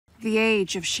The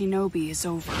age of shinobi is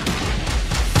over.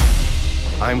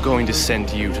 I'm going to send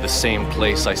you to the same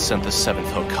place I sent the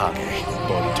 7th Hokage,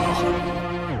 Boruto.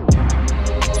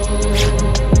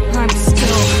 I'm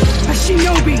still a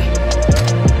shinobi!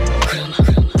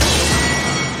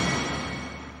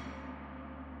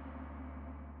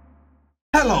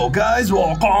 Hello guys,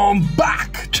 welcome back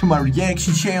to my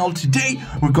reaction channel. Today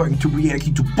we're going to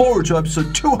react to Boruto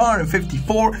episode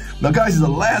 254. Now guys, the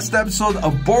last episode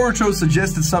of Boruto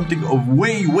suggested something of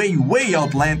way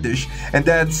outlandish, and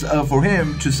that's for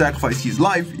him to sacrifice his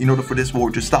life in order for this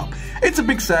war to stop. It's a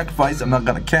big sacrifice, I'm not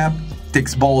gonna cap.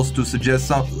 Takes balls to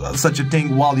suggest such a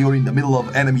thing while you're in the middle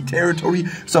of enemy territory,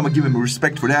 so I'm gonna give him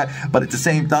respect for that. But at the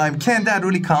same time, can that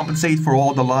really compensate for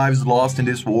all the lives lost in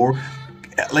this war?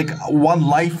 Like one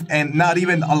life, and not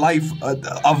even a life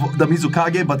of the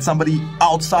Mizukage, but somebody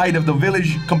outside of the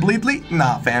village completely?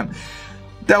 Nah, fam.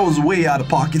 That was way out of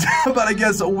pocket. But I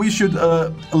guess we should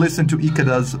listen to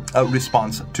Ikada's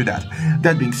response to that.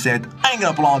 That being said, I ain't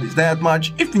gonna applaud this that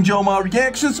much. If you enjoy my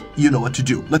reactions, you know what to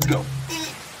do. Let's go.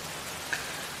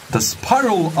 The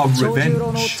Spiral of Revenge. Bro,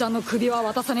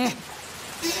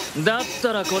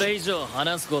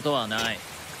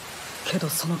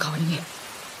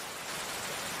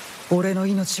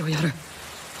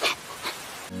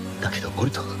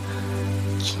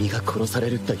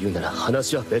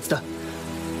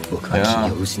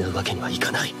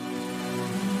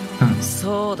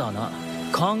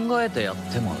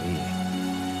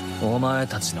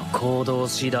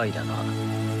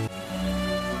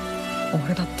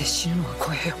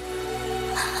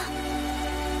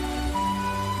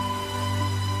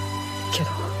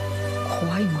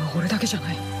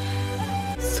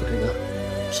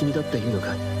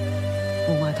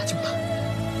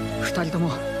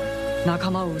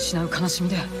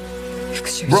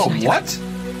 what?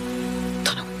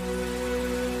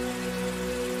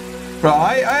 Bro,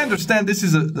 I understand this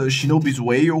is the shinobi's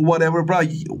way or whatever, bro.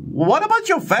 What about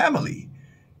your family?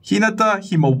 Hinata,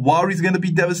 Himawari's gonna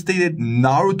be devastated,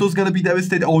 Naruto's gonna be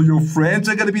devastated, all your friends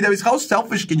are gonna be devastated. How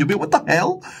selfish can you be? What the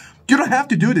hell? You don't have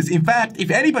to do this. In fact,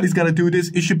 if anybody's gonna do this,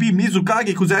 it should be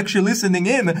Mizukage, who's actually listening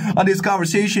in on this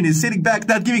conversation, is sitting back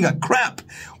not giving a crap.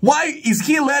 Why is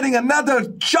he letting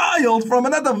another child from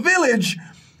another village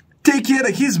take care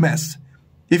of his mess?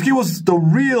 If he was the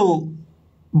real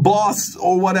boss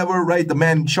or whatever, right, the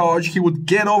man in charge, he would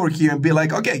get over here and be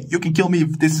like, okay, you can kill me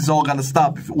if this is all gonna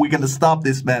stop, if we're gonna stop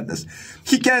this madness.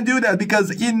 He can't do that because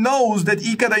he knows that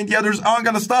Ikada and the others aren't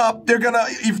gonna stop. They're gonna,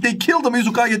 if they kill the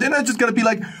Mizukage, they're not just gonna be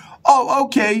like, oh,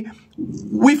 okay,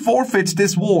 we forfeit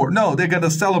this war. No, they're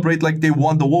gonna celebrate like they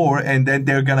won the war, and then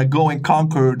they're gonna go and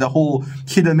conquer the whole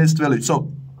Hidden Mist village.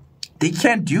 So they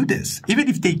can't do this. Even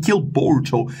if they kill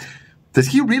Boruto, does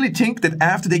he really think that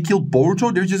after they kill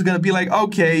Boruto, they're just gonna be like,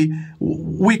 okay,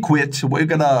 we quit, we're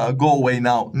gonna go away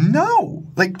now? No!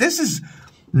 Like, this is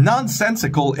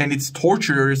nonsensical, and it's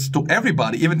torturous to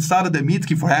everybody. Even Sarada and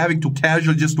Mitsuki for having to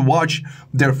casually just watch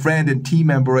their friend and team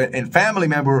member and family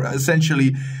member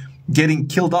essentially getting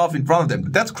killed off in front of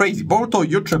them. That's crazy. Boruto,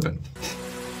 you're tripping.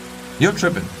 You're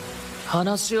tripping.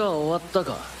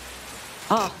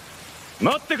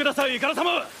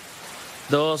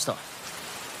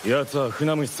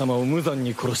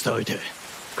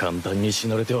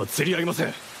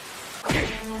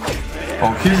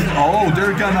 Oh,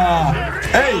 they're gonna...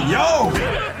 Hey, yo!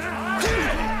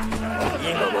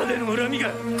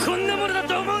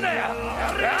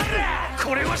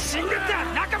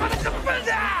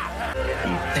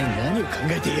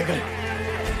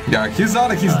 Yeah, he's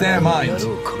out of his damn mind.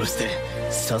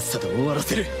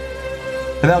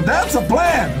 Now that's a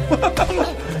plan!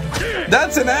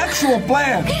 That's an actual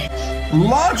plan!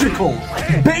 Logical!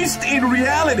 Based in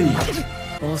reality!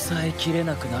 Bro,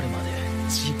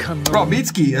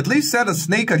 Mitsuki, at least set a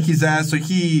snake on his ass so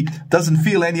he doesn't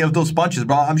feel any of those punches,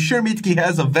 bro. I'm sure Mitsuki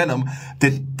has a venom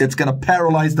that's gonna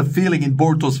paralyze the feeling in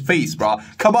Boruto's face, bro.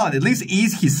 Come on, at least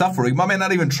ease his suffering. My man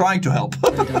not even trying to help.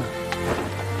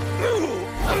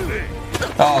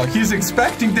 Oh, he's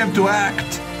expecting them to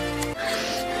act.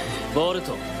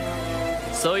 Boruto,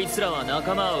 そいつらは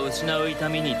仲間を失う痛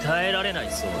みに耐えられな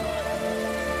いそう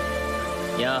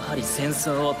だ。やはり戦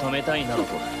争を止めたいなどと、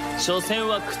所詮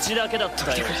は口だけだっ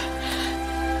たよ。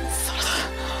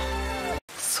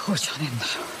そうじゃねえんだよ。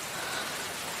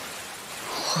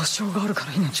保証があるか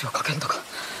ら命をかけるとか、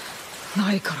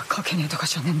ないからかけねえとか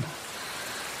じゃねえんだ。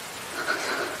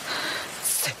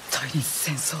絶対に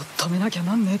戦争を止めなきゃ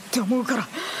なんねえって思うから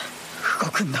動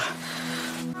くんだ。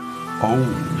Oh,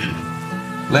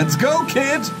 let's go,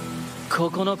 kid!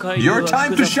 Your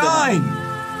time to shine!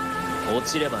 落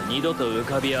ちれば二度と浮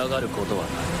かび上がることはな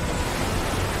い。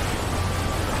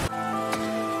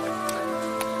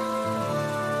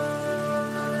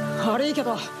悪いけ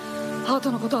ど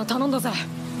後のことは頼んだぜ。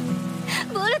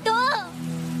ボルト。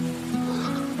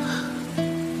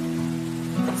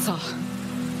さあ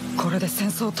これで戦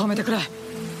争を止めてくれ。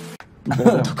ボ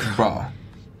ルト君、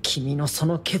君のそ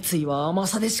の決意は甘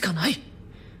さでしかない。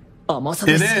甘さ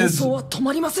で戦争は止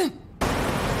まりません。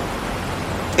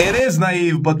It is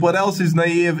naive, but what else is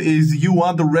naive is you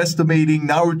underestimating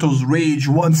Naruto's rage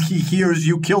once he hears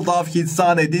you killed off his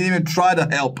son and didn't even try to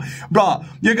help. Bruh,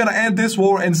 you're gonna end this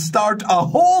war and start a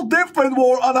whole different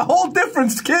war on a whole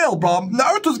different scale, bruh.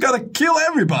 Naruto's gonna kill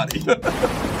everybody.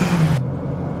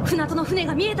 船戸の船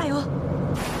が見えたよ。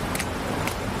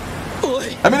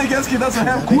I mean, I guess he doesn't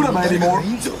have Kurama anymore.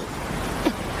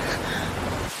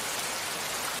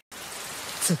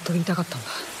 ずっと言いたかったんだ。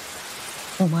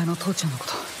お前の父ちゃんのこ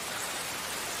と。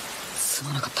す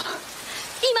まなかったな。今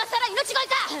さら命乞い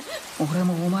か。俺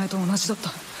もお前と同じだった。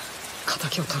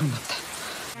仇を取るんだって。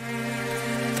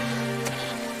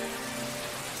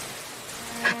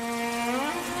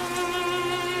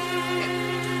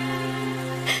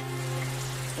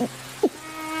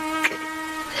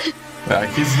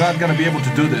He's not gonna be able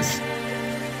to do this.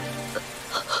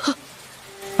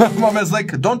 Mama's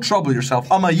like, don't trouble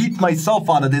yourself. I'ma eat myself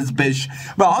out of this bitch.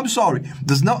 Bro, I'm sorry.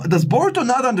 Does Boruto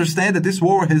not understand that this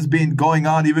war has been going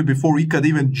on even before he could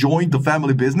even join the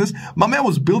family business? My man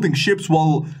was building ships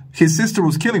while his sister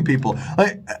was killing people.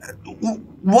 Like,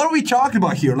 what are we talking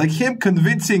about here? Like him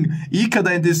convincing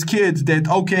Ikada and this kid that,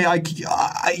 okay,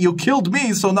 you killed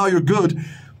me, so now you're good.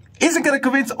 Isn't gonna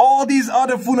convince all these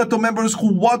other Funato members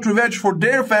who want revenge for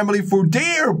their family, for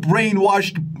their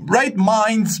brainwashed right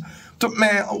minds.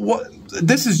 Man,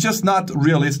 this is just not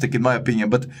realistic in my opinion,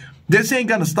 but this ain't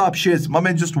gonna stop shit. My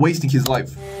man just wasting his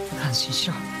life.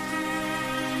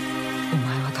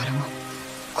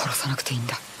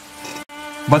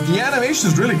 But the animation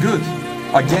is really good.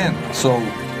 Again, so...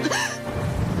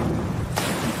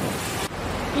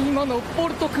 今のボ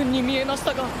ルト君に見えまし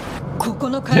たが、ここ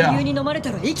の海流に飲まれ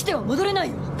たら生きては戻れない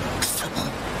よ。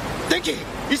電気、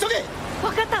急げ。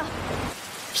分かった。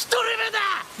一人目だ。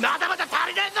まだまだ足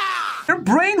りないぞ。They're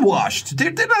brainwashed.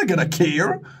 They're not gonna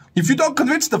care. If you don't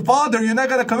convince the father, you're not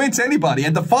gonna convince anybody.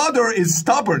 And the father is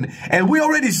stubborn. And we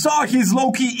already saw he's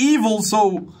low-key evil,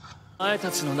 so... お前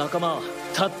たちの仲間は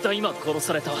たった今殺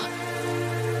された。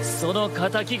その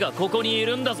仇がここにい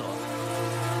るんだぞ。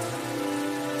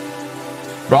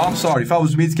Bro, I'm sorry. If I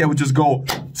was Mitsuki, I would just go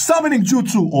summoning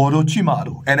Jutsu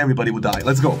Orochimaru, and everybody would die.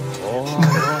 Let's go.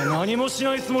 何もし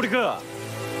ないつもりか。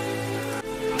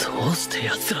どうして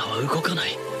奴らは動かな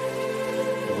い。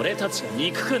俺たちが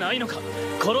憎くないのか、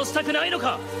殺したくないの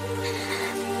か。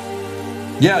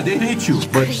Yeah, they hate you,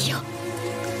 but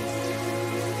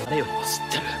誰よりも知っ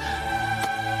てる。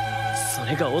そ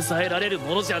れが抑えられる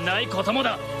ものじゃないことも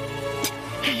だ。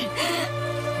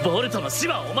ボルトの死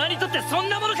はお前にとってそん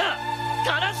なものか。悲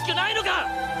しくないのか。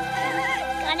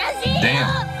悲しいよ。 Damn.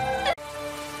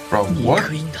 Bro, what?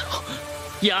 憎いんだろ。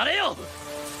やれよ。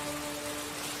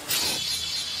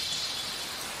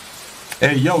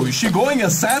Hey, yo, is she going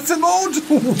assassin mode?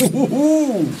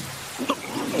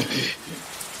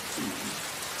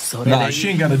 Nah, she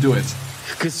ain't gonna do it.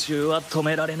 復讐は止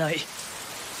められない。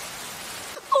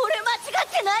俺間違っ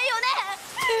てないよ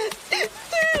ね。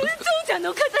父ちゃんの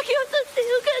仇を取ってよ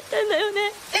かったんだよ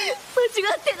ね。間違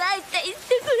ってないって言って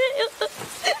くれよ。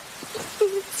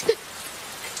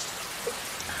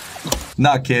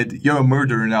Nah, kid, you're a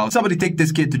murderer now. Somebody take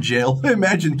this kid to jail.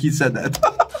 Imagine he said that.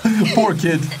 Poor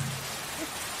kid.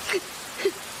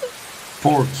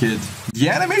 Poor kid. The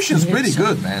animation is pretty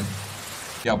good, man.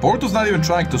 Yeah, Boruto's not even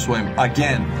trying to swim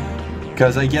again.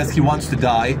 Because I guess he wants to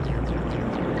die.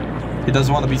 He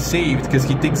doesn't want to be saved because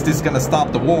he thinks this is gonna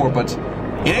stop the war, but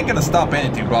it ain't gonna stop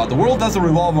anything, bro. The world doesn't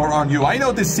revolve around you. I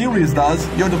know this series does.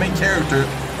 You're the main character,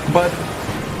 but...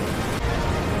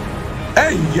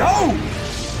 Hey, yo!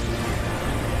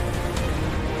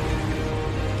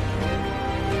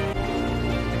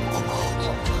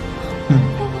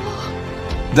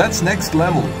 That's next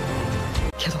level.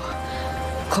 けど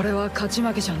これは勝ち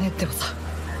負けじゃねえってばさ。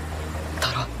だ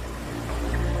ろ。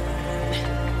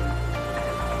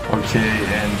 Okay,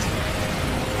 and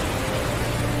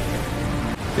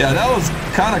yeah, that was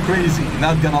kind of crazy,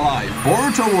 not gonna lie.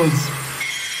 Boruto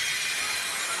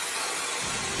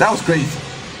that was crazy.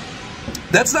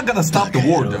 That's not gonna stop the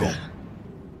war, though.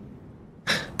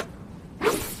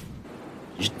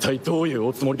 一体どういう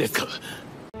おつもりですか。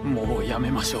もうや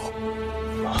めましょう。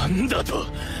なんだと。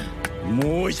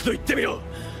もう一度言ってみろ。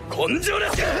根性な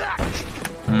しか。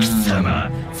貴様、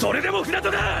それでも船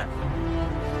戸か。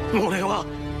俺は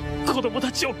子供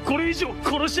たちをこれ以上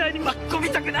殺し合いに巻き込み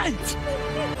たくない。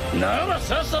ならば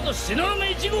さっさと東雲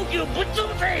1号機をぶっ飛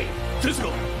ばせ。ですが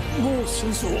もう戦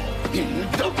争は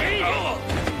どけよ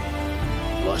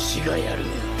わしがやる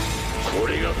こ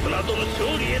れが船戸の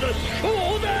勝利への秘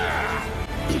宝だ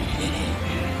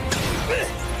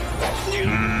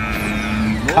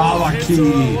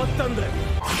Kawaki.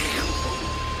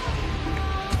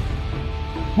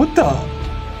 What the?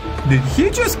 Did he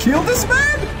just kill this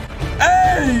man?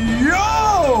 Hey,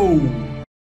 yo!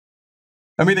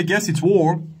 I mean, I guess it's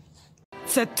war.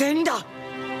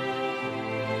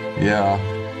 Yeah.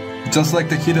 Just like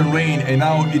the Hidden Rain, and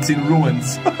now it's in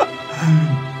ruins.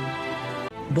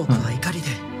 僕は怒りで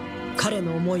彼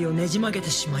の思いをねじ曲げて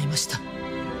しまいました。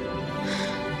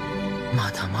ま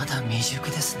だまだ未熟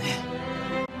ですね。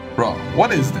Bro,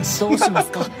 what is this? どうします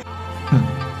か？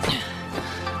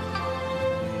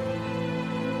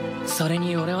それ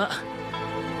に俺は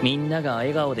みんなが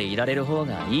笑顔でいられる方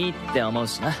がいいって思う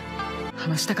しな。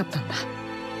話したかったんだ。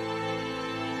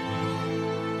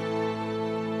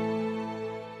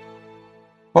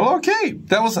Well, okay,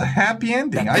 that was a happy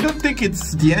ending. I don't think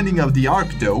it's the ending of the arc,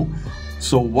 though.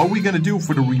 So what are we gonna do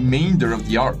for the remainder of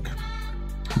the arc?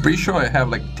 I'm pretty sure I have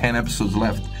like 10 episodes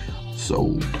left.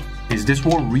 So, is this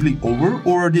war really over?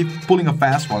 Or are they pulling a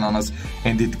fast one on us?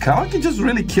 And did Kawaki just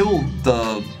really kill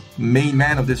the main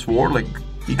man of this war? Like,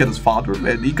 Ikada's father?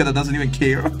 And Ikada doesn't even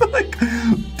care? Like,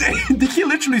 did he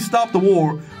literally stop the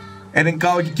war? And then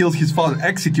Kawaki kills his father,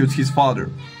 executes his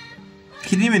father.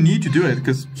 He didn't even need to do it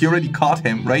because he already caught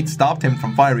him, right? Stopped him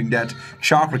from firing that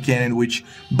chakra cannon, which,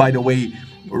 by the way,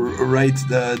 right,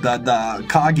 the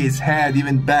Kage's had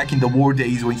even back in the war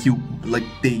days when he, like,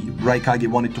 Kage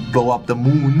wanted to blow up the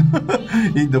moon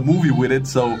in the movie with it.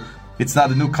 So it's not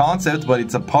a new concept, but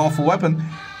it's a powerful weapon.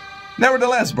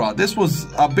 Nevertheless, bro, this was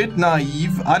a bit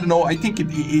naive. I don't know. I think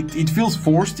it feels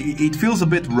forced. It feels a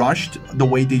bit rushed the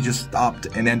way they just stopped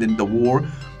and ended the war.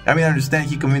 I mean, I understand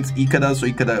he convinced Ikada, so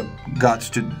Ikada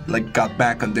got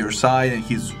back on their side, and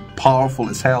he's powerful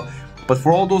as hell. But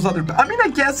for all those other, I mean, I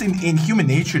guess in human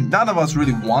nature, none of us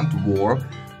really want war.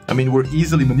 I mean, we're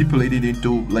easily manipulated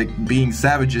into like being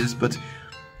savages, but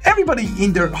everybody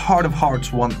in their heart of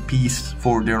hearts want peace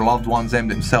for their loved ones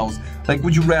and themselves. Like,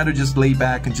 would you rather just lay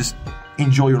back and just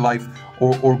enjoy your life,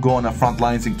 or go on the front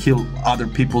lines and kill other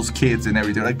people's kids and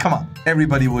everything? Like, come on,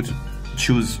 everybody would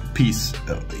choose peace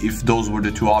if those were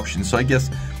the two options. So I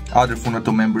guess other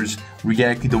Funato members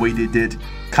reacting the way they did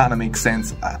kind of makes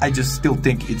sense. I just still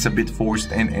think it's a bit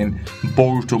forced, and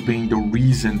Boruto being the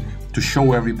reason to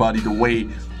show everybody the way.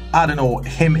 I don't know,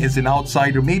 him as an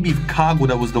outsider, maybe if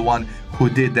Kaguya was the one who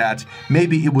did that,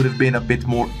 maybe it would have been a bit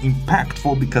more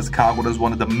impactful because Kaguya is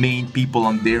one of the main people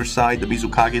on their side, the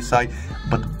Mizukage side.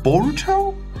 But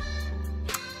Boruto?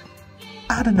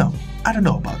 I don't know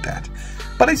about that.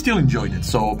 But I still enjoyed it.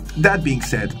 So that being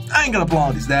said, I ain't gonna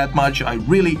applaud this that much. I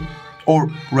really, or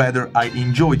rather, I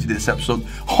enjoyed this episode.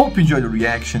 Hope you enjoyed the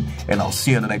reaction, and I'll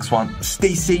see you in the next one.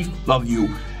 Stay safe, love you,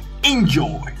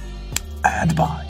 enjoy, and bye.